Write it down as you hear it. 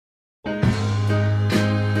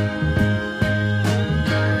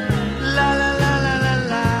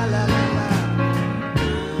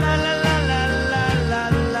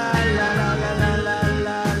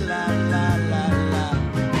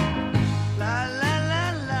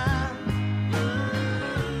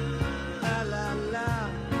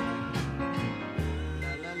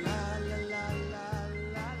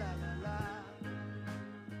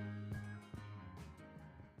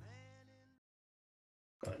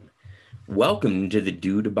Welcome to the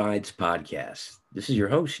Dude Abides podcast. This is your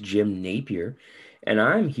host, Jim Napier, and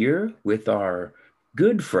I'm here with our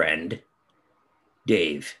good friend,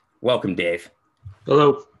 Dave. Welcome, Dave.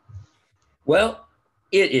 Hello. Well,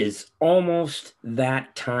 it is almost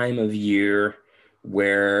that time of year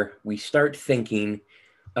where we start thinking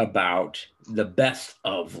about the best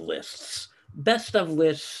of lists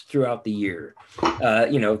throughout the year.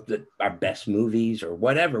 Our best movies or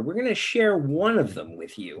whatever. We're going to share one of them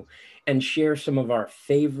with you and share some of our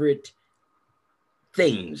favorite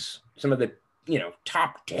things, some of the,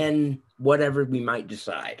 top 10, whatever we might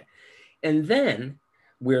decide. And then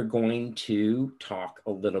we're going to talk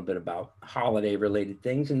a little bit about holiday related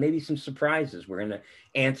things and maybe some surprises. We're going to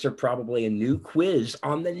answer probably a new quiz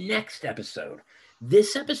on the next episode.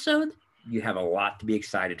 This episode, you have a lot to be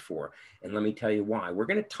excited for. And let me tell you why. We're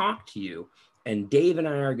going to talk to you, and Dave and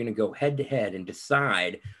I are going to go head to head and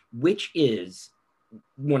decide which is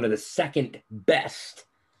one of the second best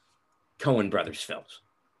Coen brothers films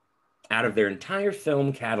out of their entire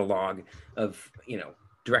film catalog of,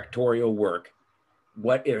 directorial work.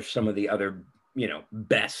 What are some of the other,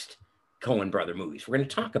 best Coen brother movies? We're going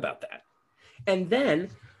to talk about that. And then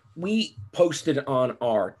we posted on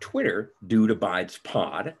our Twitter, Dude Abides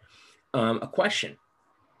Pod, a question.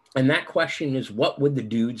 And that question is, what would the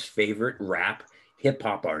dude's favorite rap hip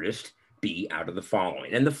hop artist be out of the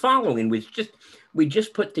following? And the following was we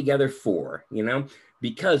just put together four,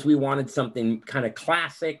 because we wanted something kind of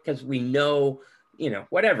classic, because we know,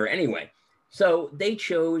 whatever. Anyway, so they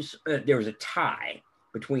chose, there was a tie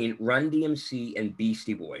between Run DMC and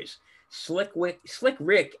Beastie Boys. Slick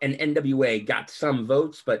Rick and NWA got some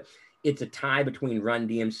votes, but it's a tie between Run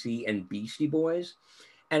DMC and Beastie Boys.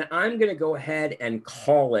 And I'm going to go ahead and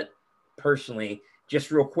call it personally,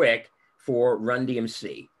 just real quick, for Run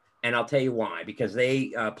DMC. And I'll tell you why, because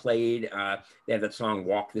they they have that song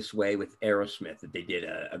Walk This Way with Aerosmith that they did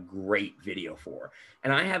a great video for.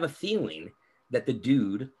 And I have a feeling that the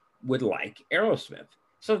dude would like Aerosmith.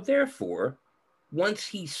 So therefore, once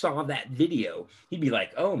he saw that video, he'd be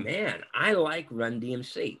like, oh man, I like Run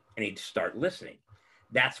DMC. And he'd start listening.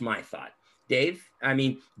 That's my thought. Dave,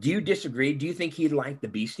 do you disagree? Do you think he'd like the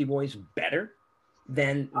Beastie Boys better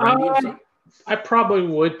than Run DMC? I probably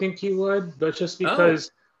would think he would, but just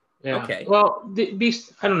because, yeah. Okay. Well,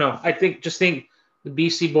 I don't know. I think the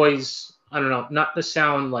Beastie Boys, I don't know, not to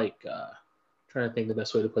sound like, trying to think the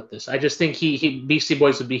best way to put this. I just think Beastie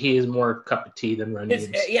Boys would be his more cup of tea than Run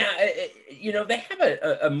DMC. They have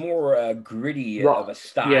a more gritty of a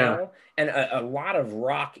style and a lot of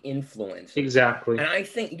rock influence. Exactly. And I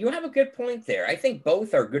think you have a good point there. I think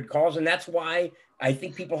both are good calls, and that's why I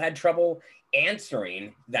think people had trouble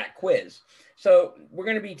answering that quiz. So we're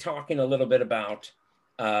going to be talking a little bit about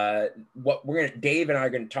Dave and I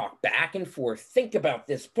are going to talk back and forth, think about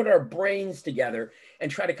this, put our brains together,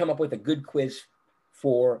 and try to come up with a good quiz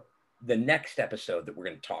for the next episode that we're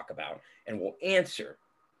going to talk about, and we'll answer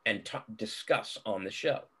and discuss on the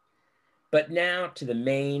show. But now to the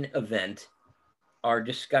main event, our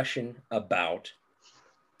discussion about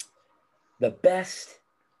the best,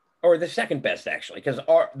 or the second best actually, because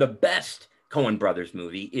the best Coen Brothers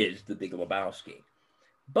movie is The Big Lebowski.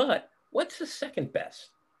 But what's the second best?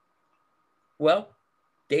 Well,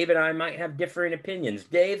 Dave and I might have differing opinions.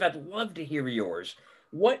 Dave, I'd love to hear yours.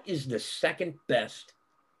 What is the second best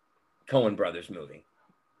Coen Brothers movie?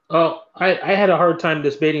 Oh, I had a hard time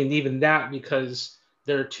debating even that, because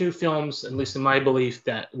there are two films, at least in my belief,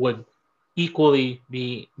 that would equally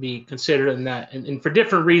be considered in that, and for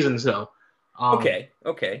different reasons, though. Okay.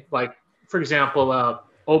 Like, for example,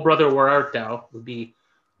 Oh Brother, Where Art Thou would be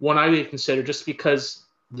one I would consider, just because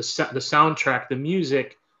the soundtrack, the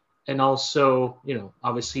music, and also,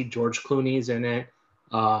 obviously George Clooney's in it.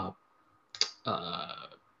 John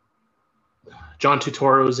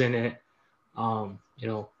Turturro's in it. A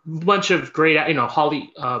bunch of great,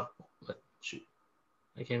 Holly. Shoot,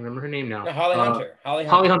 I can't remember her name now. No, Holly Hunter.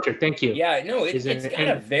 Holly Hunter. Thank you. Yeah, no, it's got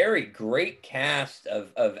a very great cast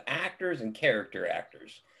of actors and character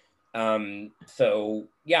actors. So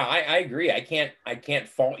yeah, I agree. I can't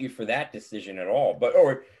fault you for that decision at all. But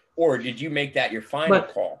or did you make that your final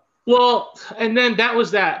call? Well, and then that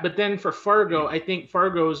was that. But then for Fargo, I think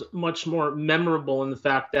Fargo's much more memorable in the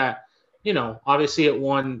fact that, obviously it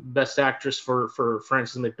won Best Actress for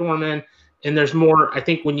Frances McDormand. And there's more, I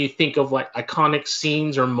think, when you think of like iconic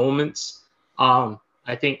scenes or moments, I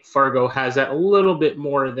think Fargo has that a little bit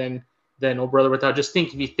more than Oh Brother Without. Just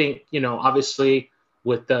think, if you think, obviously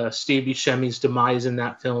with Steve Buscemi's demise in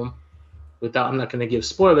that film, I'm not going to give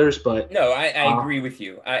spoilers, but no, I agree with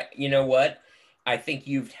you. You know what? I think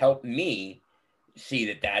you've helped me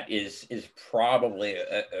see that is probably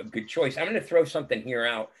a good choice. I'm going to throw something here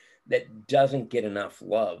out that doesn't get enough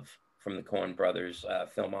love from the Coen brothers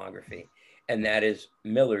filmography, and that is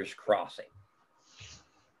Miller's Crossing.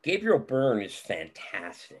 Gabriel Byrne is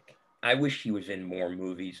fantastic. I wish he was in more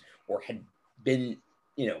movies or had been,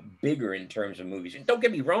 bigger in terms of movies. And don't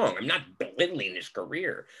get me wrong, I'm not belittling his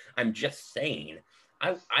career. I'm just saying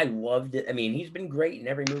I loved it. I mean, he's been great in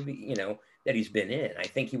every movie, that he's been in. I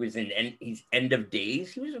think he was in he's End of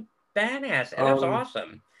Days. He was a badass, and that's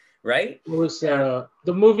awesome, right? What was the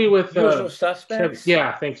movie with Usual Suspects?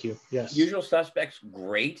 Yeah, thank you. Yes. Usual Suspects,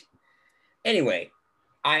 great. Anyway,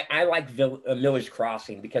 I like Miller's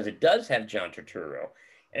Crossing because it does have John Turturro,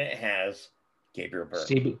 and it has Gabriel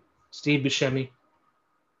Byrne. Steve Buscemi.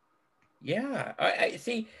 Yeah, I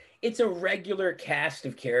see. It's a regular cast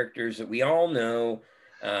of characters that we all know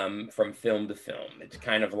from film to film. It's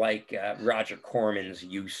kind of like Roger Corman's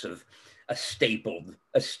use of a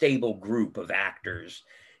stable group of actors,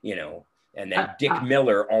 and then Dick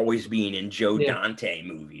Miller always being in Joe Dante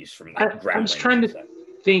movies from like I was trying to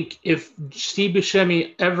think if Steve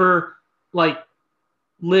Buscemi ever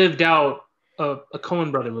lived out a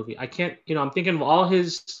Coen brother movie. I can't, I'm thinking of all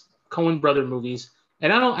his Coen brother movies,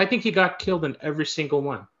 and I think he got killed in every single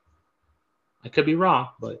one. I could be wrong,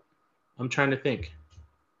 but I'm trying to think.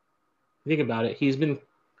 Think about it.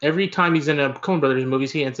 Every time he's in a Coen brothers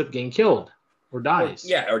movies, he ends up getting killed or dies.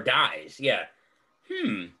 Or dies. Yeah.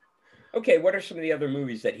 Okay, what are some of the other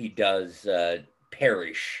movies that he does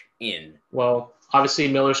perish in? Well, obviously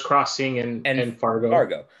Miller's Crossing and Fargo.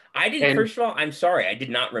 First of all, I'm sorry, I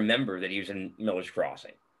did not remember that he was in Miller's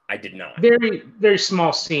Crossing. I did not. Very, very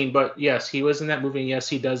small scene, but yes, he was in that movie. And yes,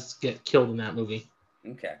 he does get killed in that movie.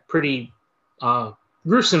 Okay. Pretty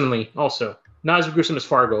gruesomely, also. Not as gruesome as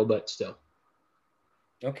Fargo, but still.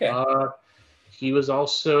 Okay. He was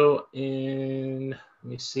also in.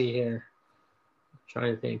 Let me see here. I'm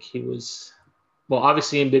trying to think. He was,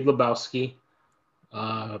 obviously in Big Lebowski.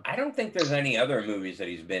 I don't think there's any other movies that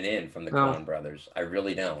he's been in from the Coen brothers. I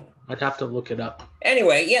really don't. I'd have to look it up.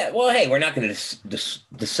 Anyway, yeah. Well, hey, we're not going to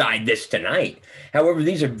decide this tonight. However,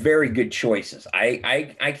 these are very good choices.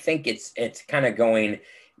 I think it's kind of going.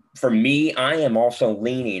 For me, I am also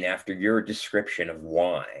leaning after your description of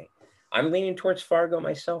why. I'm leaning towards Fargo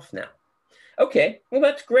myself now. Okay, well,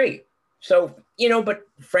 that's great. So, but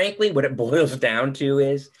frankly, what it boils down to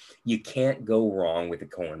is you can't go wrong with a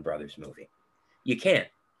Coen brothers movie. You can't.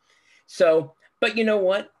 So, but you know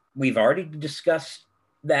what? We've already discussed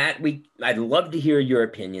that. I'd love to hear your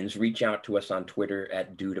opinions. Reach out to us on Twitter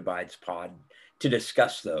at Dude Abides Pod to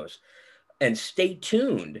discuss those. And stay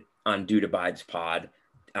tuned on Dude Abides Pod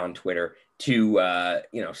on Twitter to,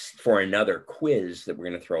 for another quiz that we're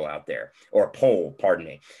going to throw out there, or poll, pardon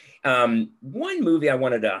me. One movie I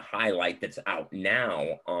wanted to highlight that's out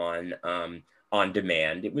now on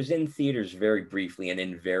demand, it was in theaters very briefly and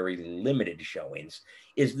in very limited showings,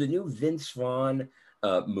 is the new Vince Vaughn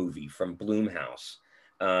movie from Blumhouse.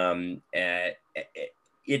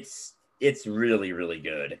 It's really, really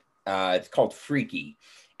good. It's called Freaky.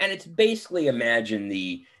 And it's basically, imagine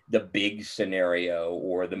the big scenario,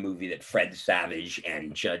 or the movie that Fred Savage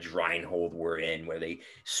and Judge Reinhold were in, where they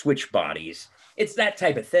switch bodies. It's that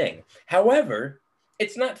type of thing. However,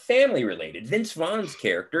 it's not family related. Vince Vaughn's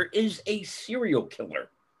character is a serial killer,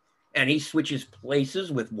 and he switches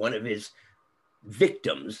places with one of his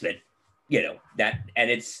victims and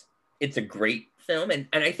it's a great film. And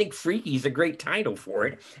I think Freaky is a great title for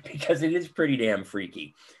it because it is pretty damn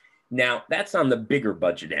freaky. Now, that's on the bigger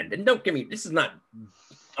budget end. And don't get me, this is not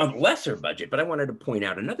a lesser budget, but I wanted to point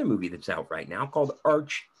out another movie that's out right now called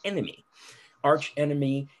Arch Enemy. Arch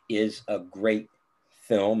Enemy is a great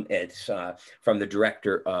film. It's from the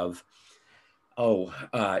director of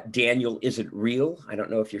Daniel Isn't Real. I don't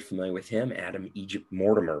know if you're familiar with him, Adam Egypt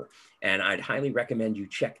Mortimer. And I'd highly recommend you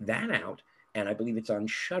check that out. And I believe it's on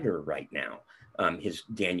Shudder right now, his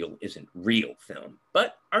Daniel Isn't Real film.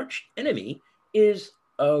 But Arch Enemy is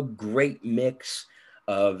a great mix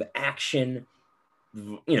of action,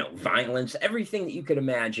 violence, everything that you could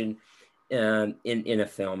imagine in a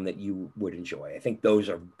film that you would enjoy. I think those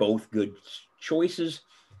are both good choices.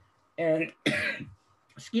 And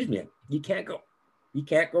excuse me, you can't go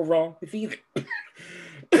wrong with either.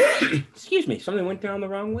 Excuse me, something went down the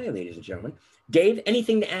wrong way, ladies and gentlemen. Dave,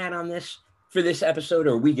 anything to add on this for this episode,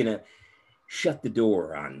 or are we gonna shut the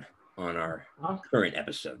door on our current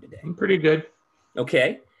episode today? I'm pretty good.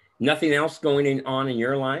 Okay. Nothing else going on in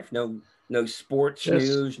your life? No sports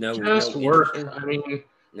news? Just work. I mean,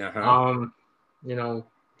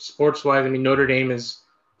 sports wise, I mean, Notre Dame is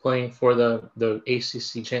playing for the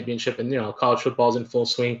ACC championship, and college football's in full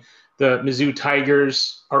swing. the Mizzou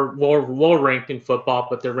Tigers are lower ranked in football,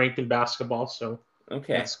 but they're ranked in basketball. So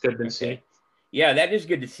that's good to see. Yeah, that is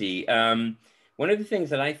good to see. One of the things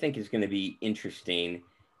that I think is going to be interesting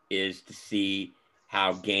is to see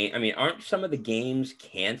how aren't some of the games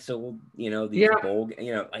canceled? These bowl,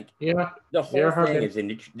 the whole thing is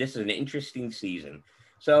this is an interesting season.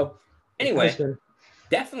 So anyway,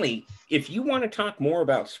 definitely, if you want to talk more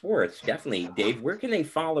about sports, definitely, Dave, where can they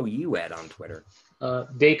follow you at on Twitter?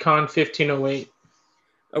 Daycon1508.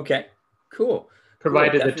 Okay, cool.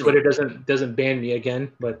 Provided that Twitter doesn't ban me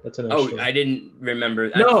again, but that's another story. I didn't remember.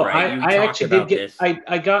 That's no, right. I actually did get this.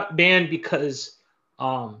 I got banned because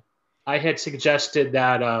I had suggested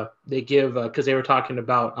that they give because they were talking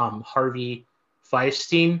about Harvey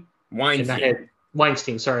Weinstein.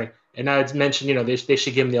 Weinstein, sorry. And I had mentioned, they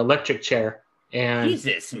should give him the electric chair. And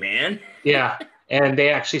Jesus, man. Yeah. And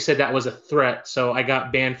they actually said that was a threat. So I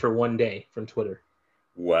got banned for 1 day from Twitter.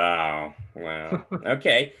 Wow.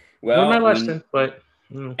 Okay. Well, my lesson, but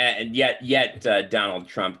and yet Donald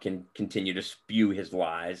Trump can continue to spew his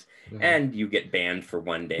lies, and you get banned for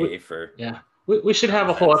 1 day for We should have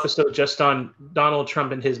a whole episode just on Donald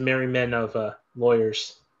Trump and his merry men of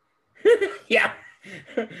lawyers. Yeah.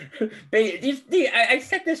 I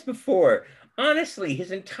said this before. Honestly,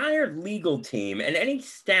 his entire legal team and any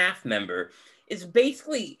staff member is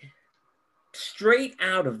basically straight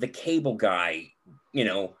out of the Cable Guy,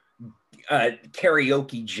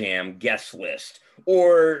 karaoke jam guest list.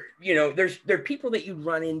 Or, there are people that you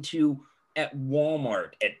run into at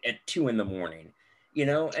Walmart at 2 a.m.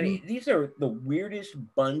 These are the weirdest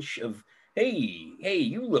bunch of, hey,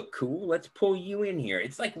 you look cool. Let's pull you in here.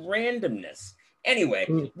 It's like randomness. Anyway,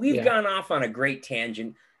 we've gone off on a great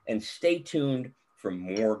tangent, and stay tuned for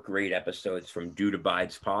more great episodes from Dude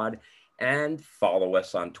Abides Pod, and follow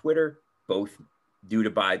us on Twitter, both Dude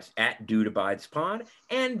Abides at Dude Abides Pod,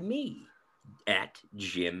 and me at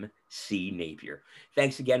Jim C. Napier.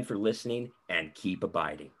 Thanks again for listening, and keep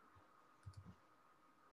abiding.